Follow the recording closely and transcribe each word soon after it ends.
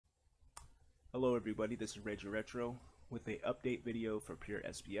Hello everybody, this is Reggie Retro with a update video for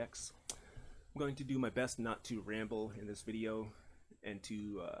PureSPX. I'm going to do my best not to ramble in this video and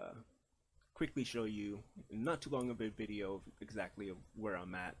to quickly show you, not too long of a video, of exactly of where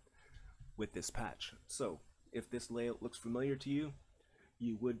I'm at with this patch. So, if this layout looks familiar to you,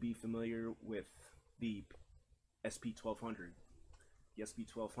 you would be familiar with the sp1200. The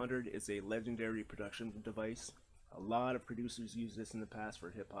sp1200 is a legendary production device. A lot of producers use this in the past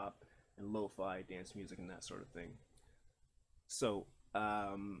for hip-hop and lo-fi dance music and that sort of thing. So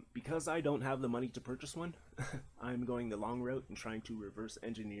because I don't have the money to purchase one, I'm going the long route and trying to reverse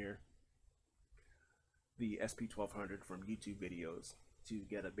engineer the sp1200 from YouTube videos to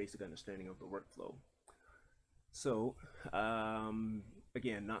get a basic understanding of the workflow. So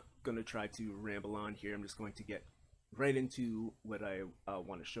again, not going to try to ramble on here. I'm just going to get right into what I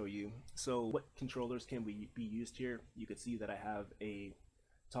want to show you. So what controllers can be used here? You can see that I have a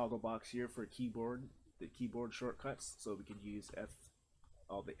toggle box here for keyboard, the keyboard shortcuts, so we could use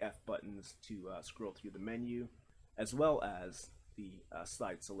all the F buttons to scroll through the menu, as well as the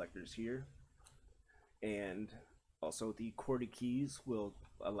slide selectors here. And also the QWERTY keys will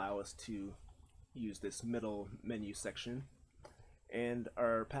allow us to use this middle menu section. And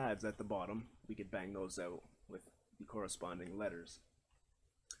our pads at the bottom, we could bang those out with the corresponding letters.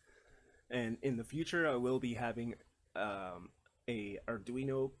 And in the future, I will be having a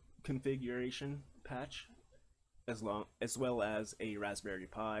Arduino configuration patch, as well as a Raspberry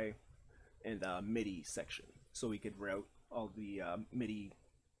Pi and a MIDI section, so we could route all the MIDI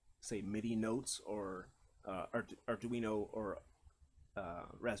notes or Arduino or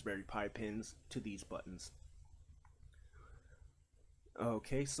Raspberry Pi pins to these buttons.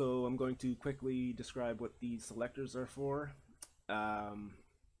 Okay, so I'm going to quickly describe what these selectors are for.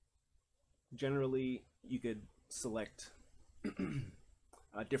 Generally, you could select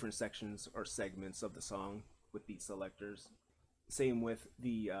different sections or segments of the song with these selectors. Same with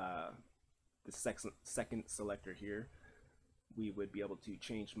the second selector here. We would be able to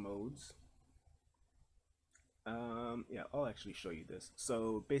change modes. Yeah, I'll actually show you this.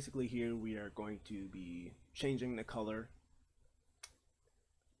 So basically here we are going to be changing the color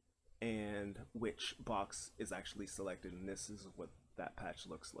and which box is actually selected, and this is what that patch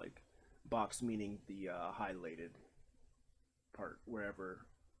looks like. Box meaning the highlighted part, whatever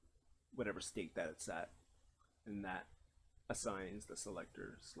state that it's at, and that assigns the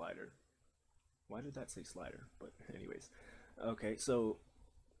selector slider. Why did that say slider? But anyways, okay, so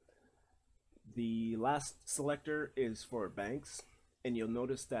the last selector is for banks, and you'll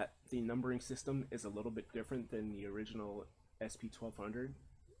notice that the numbering system is a little bit different than the original sp1200.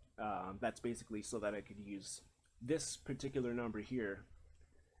 That's basically so that I could use this particular number here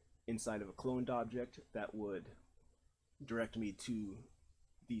inside of a cloned object that would direct me to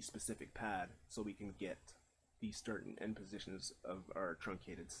the specific pad, so we can get the start and end positions of our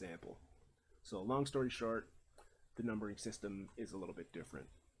truncated sample. So long story short, the numbering system is a little bit different,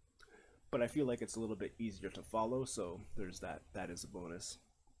 but I feel like it's a little bit easier to follow, so there's that. That is a bonus.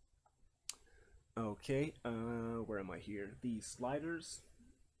 Okay, where am I here? The sliders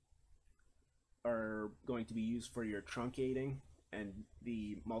are going to be used for your truncating and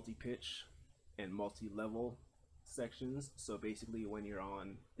the multi-pitch and multi-level sections. So basically when you're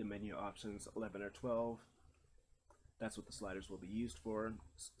on the menu options 11 or 12, that's what the sliders will be used for,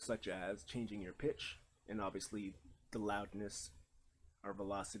 such as changing your pitch and obviously the loudness or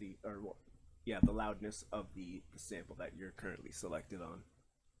velocity, or yeah, the loudness of the sample that you're currently selected on.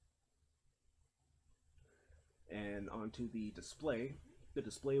 And onto the display. The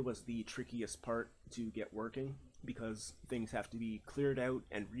display was the trickiest part to get working because things have to be cleared out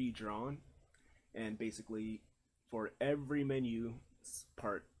and redrawn, and basically for every menu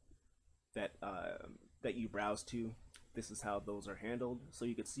part that that you browse to, this is how those are handled. So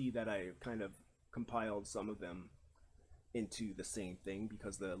you could see that I kind of compiled some of them into the same thing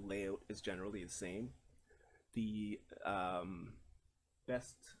because the layout is generally the same. The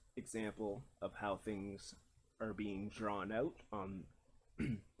best example of how things are being drawn out on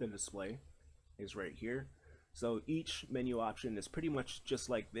the display is right here. So each menu option is pretty much just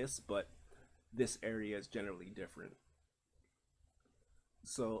like this, but this area is generally different.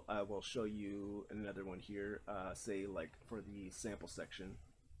 So I will show you another one here, say like for the sample section.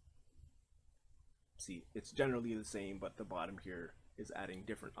 See, it's generally the same, but the bottom here is adding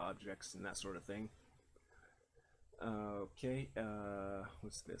different objects and that sort of thing. Okay,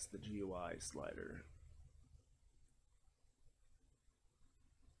 what's this? The GUI slider.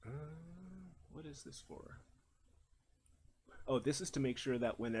 What is this for? Oh, this is to make sure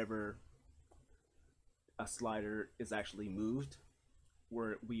that whenever a slider is actually moved,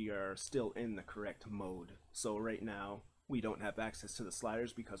 we are still in the correct mode. So right now we don't have access to the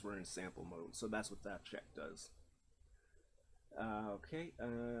sliders because we're in sample mode. So that's what that check does. Okay,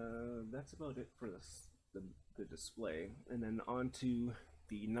 that's about it for the display. And then on to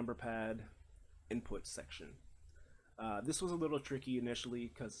the number pad input section. This was a little tricky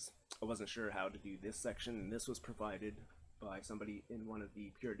initially because I wasn't sure how to do this section, and this was provided by somebody in one of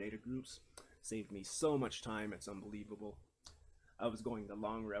the Puredata groups. Saved me so much time, it's unbelievable. I was going the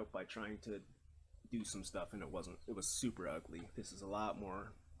long route by trying to do some stuff, and it was super ugly. This is a lot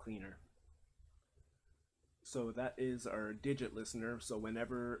more cleaner. So that is our digit listener. So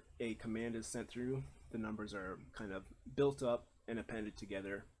whenever a command is sent through, the numbers are kind of built up and appended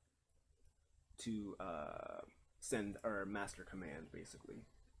together to send our master command, basically.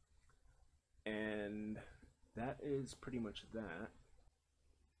 And that is pretty much that.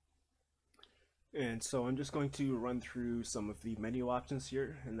 And so I'm just going to run through some of the menu options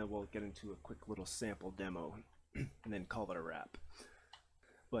here, and then we'll get into a quick little sample demo and then call it a wrap.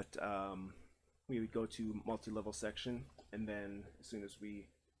 But we would go to multi-level section, and then as soon as we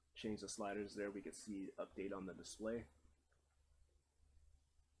change the sliders there, we could see update on the display.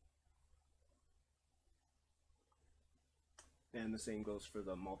 And the same goes for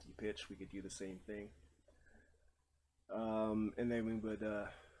the multi-pitch. We could do the same thing. And then we would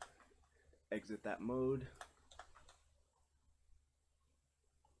exit that mode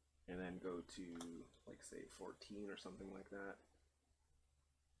and then go to, like, say 14 or something like that,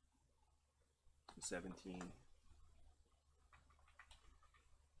 17,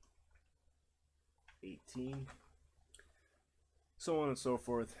 18, so on and so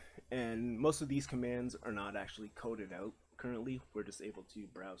forth. And most of these commands are not actually coded out currently. We're just able to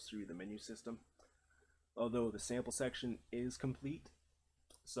browse through the menu system, although the sample section is complete.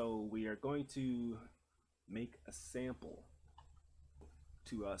 So we are going to make a sample.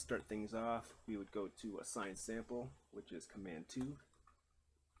 To start things off, we would go to assign sample, which is command 2.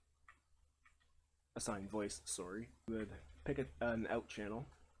 Assign voice, sorry. We would pick an out channel,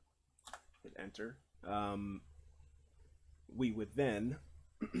 hit enter. We would then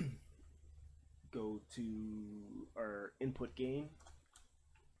go to our input gain,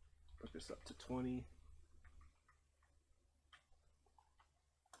 put this up to 20.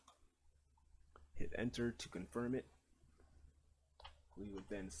 Hit enter to confirm it. We would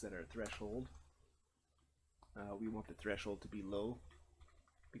then set our threshold. We want the threshold to be low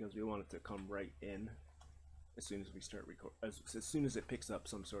because we want it to come right in as soon as we start record. As soon as it picks up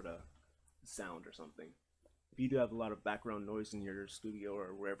some sort of sound or something. If you do have a lot of background noise in your studio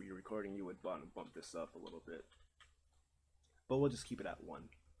or wherever you're recording, you would want to bump this up a little bit. But we'll just keep it at 1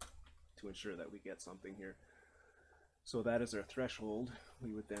 to ensure that we get something here. So that is our threshold.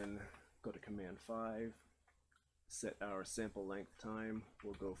 We would then go to command 5, set our sample length time.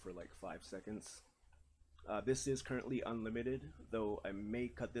 We'll go for like 5 seconds. This is currently unlimited, though I may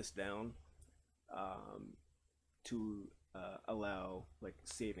cut this down to allow like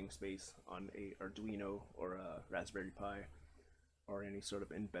saving space on a Arduino or a Raspberry Pi or any sort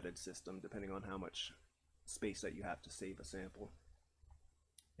of embedded system, depending on how much space that you have to save a sample.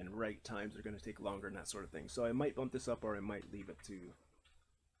 And write times are going to take longer and that sort of thing. So I might bump this up, or I might leave it to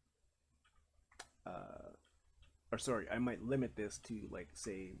I might limit this to, like,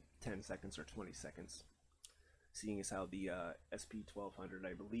 say 10 seconds or 20 seconds, seeing as how the sp1200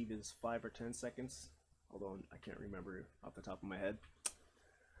 I believe is 5 or 10 seconds, although I can't remember off the top of my head.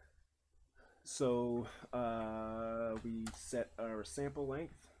 So we set our sample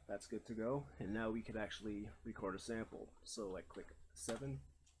length, that's good to go, and now we could actually record a sample. So I click 7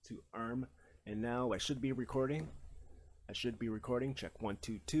 to arm, and now I should be recording. Check 1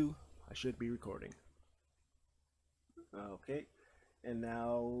 2 2. I should be recording. Okay, and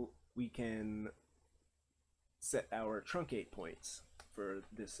now we can set our truncate points for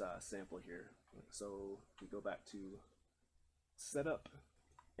this sample here. So we go back to setup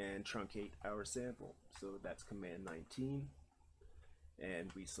and truncate our sample. So that's command 19,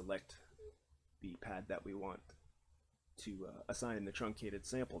 and we select the pad that we want to assign the truncated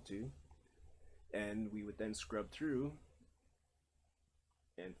sample to, and we would then scrub through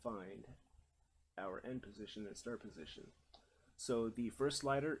and find our end position and start position. So the first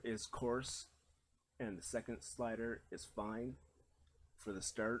slider is coarse and the second slider is fine. For the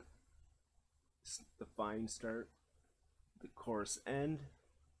start, the fine start, the coarse end,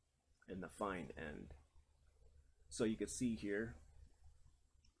 and the fine end. So you can see here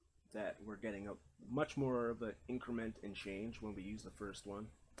that we're getting a much more of an increment and change when we use the first one.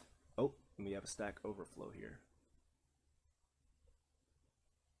 Oh, and we have a stack overflow here.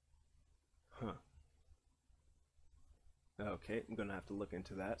 Okay, I'm gonna have to look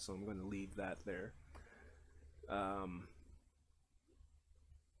into that, so I'm gonna leave that there. Now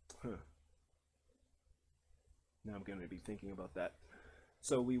I'm gonna be thinking about that.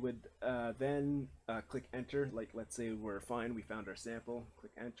 So we would then click enter. Like, let's say we're fine, we found our sample.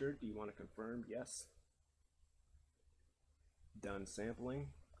 Click enter. Do you want to confirm? Yes. Done sampling,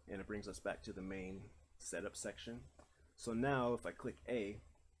 and it brings us back to the main setup section. So now if I click A,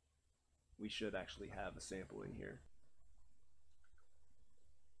 we should actually have a sample in here.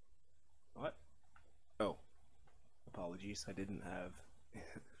 What? Oh, apologies, I didn't have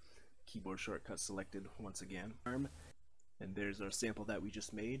keyboard shortcut selected once again. And there's our sample that we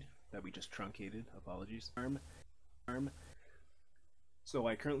just made, that we just truncated. Apologies. So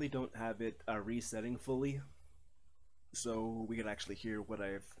I currently don't have it resetting fully, so we could actually hear what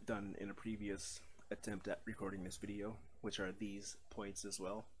I've done in a previous attempt at recording this video, which are these points as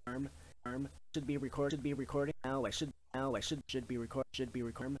well. Should be recording now. Should be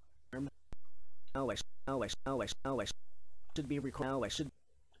recording.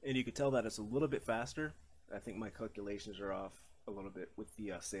 And you can tell that it's a little bit faster. I think my calculations are off a little bit with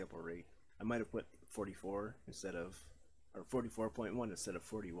the sample rate. I might have put 44 instead of, or 44.1 instead of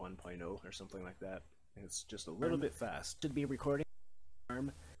 41.0 or something like that. And it's just a little bit fast. Should be recording.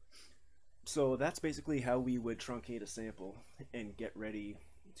 So that's basically how we would truncate a sample and get ready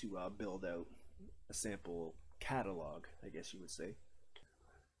to build out a sample catalog, I guess you would say.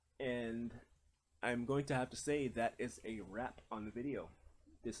 And I'm going to have to say that is a wrap on the video.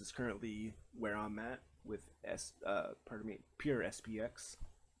 This is currently where I'm at with PureSPX.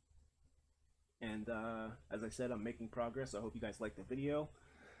 And as I said, I'm making progress. I hope you guys liked the video.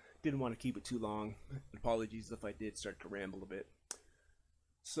 Didn't want to keep it too long. Apologies if I did start to ramble a bit.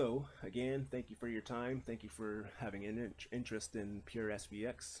 So again, thank you for your time. Thank you for having an interest in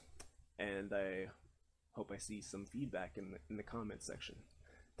PureSPX. And I hope I see some feedback in the comment section.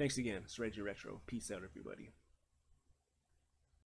 Thanks again. It's Reggie Retro. Peace out, everybody.